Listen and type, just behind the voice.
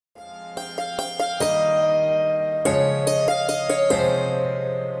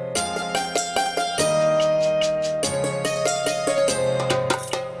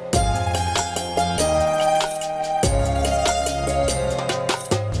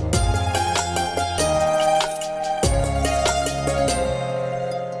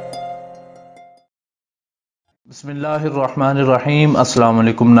بسم اللہ الرحمن الرحیم۔ السلام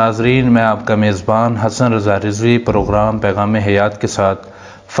علیکم ناظرین، میں آپ کا میزبان حسن رضا رضوی پروگرام پیغام حیات کے ساتھ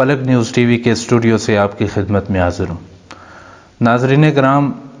فلک نیوز ٹی وی کے اسٹوڈیو سے آپ کی خدمت میں حاضر ہوں۔ ناظرین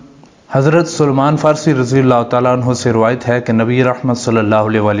کرام، حضرت سلمان فارسی رضی اللہ تعالیٰ عنہ سے روایت ہے کہ نبی رحمت صلی اللہ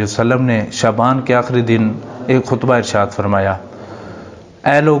علیہ وآلہ وسلم نے شعبان کے آخری دن ایک خطبہ ارشاد فرمایا،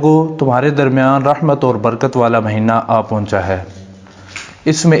 اے لوگو، تمہارے درمیان رحمت اور برکت والا مہینہ آ پہنچا ہے۔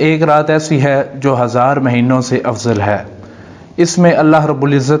 اس میں ایک رات ایسی ہے جو 1000 مہینوں سے افضل ہے۔ اس میں اللہ رب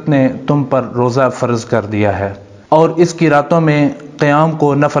العزت نے تم پر روزہ فرض کر دیا ہے اور اس کی راتوں میں قیام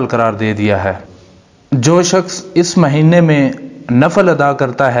کو نفل قرار دے دیا ہے۔ جو شخص اس مہینے میں نفل ادا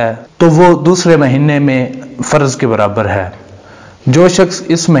کرتا ہے تو وہ دوسرے مہینے میں فرض کے برابر ہے۔ جو شخص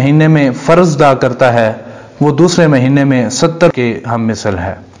اس مہینے میں فرض ادا کرتا ہے وہ دوسرے مہینے میں 70 کے ہم مثل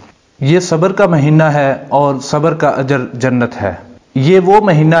ہے۔ یہ صبر کا مہینہ ہے اور صبر کا اجر جنت ہے۔ یہ وہ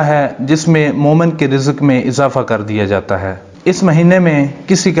مہینہ ہے جس میں مومن کے رزق میں اضافہ کر دیا جاتا ہے۔ اس مہینے میں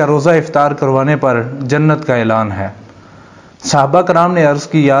کسی کا روزہ افطار کروانے پر جنت کا اعلان ہے۔ صحابہ کرام نے عرض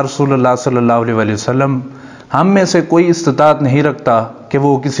کی، یا رسول اللہ صلی اللہ علیہ وآلہ وسلم، ہم میں سے کوئی استطاعت نہیں رکھتا کہ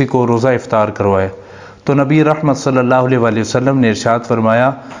وہ کسی کو روزہ افطار کروائے۔ تو نبی رحمت صلی اللہ علیہ وآلہ وسلم نے ارشاد فرمایا،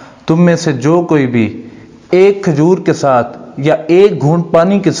 تم میں سے جو کوئی بھی ایک کھجور کے ساتھ یا ایک گھونٹ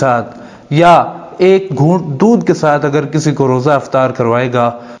پانی کے ساتھ یا ایک گھونٹ دودھ کے ساتھ اگر کسی کو روزہ افطار کروائے گا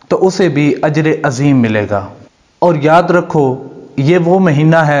تو اسے بھی اجر عظیم ملے گا۔ اور یاد رکھو، یہ وہ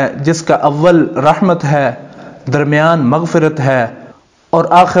مہینہ ہے جس کا اول رحمت ہے، درمیان مغفرت ہے اور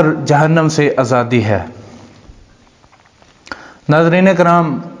آخر جہنم سے آزادی ہے۔ ناظرین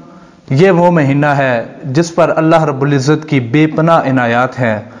کرام، یہ وہ مہینہ ہے جس پر اللہ رب العزت کی بے پناہ عنایات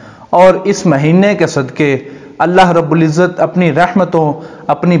ہیں، اور اس مہینے کے صدقے اللہ رب العزت اپنی رحمتوں،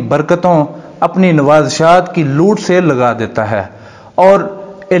 اپنی برکتوں، اپنی نوازشات کی لوٹ سے لگا دیتا ہے اور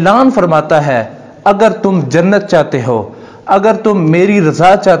اعلان فرماتا ہے، اگر تم جنت چاہتے ہو، اگر تم میری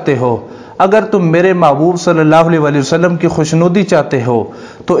رضا چاہتے ہو، اگر تم میرے محبوب صلی اللہ علیہ وآلہ وسلم کی خوشنودی چاہتے ہو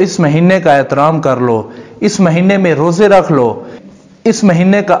تو اس مہینے کا احترام کر لو، اس مہینے میں روزے رکھ لو، اس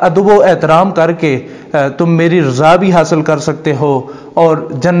مہینے کا ادب و احترام کر کے تم میری رضا بھی حاصل کر سکتے ہو اور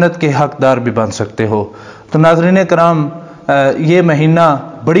جنت کے حقدار بھی بن سکتے ہو۔ تو ناظرین کرام، یہ مہینہ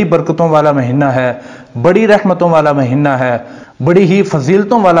بڑی برکتوں والا مہینہ ہے، بڑی رحمتوں والا مہینہ ہے، بڑی ہی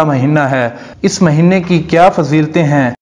فضیلتوں والا مہینہ ہے۔ اس مہینے کی کیا فضیلتیں ہیں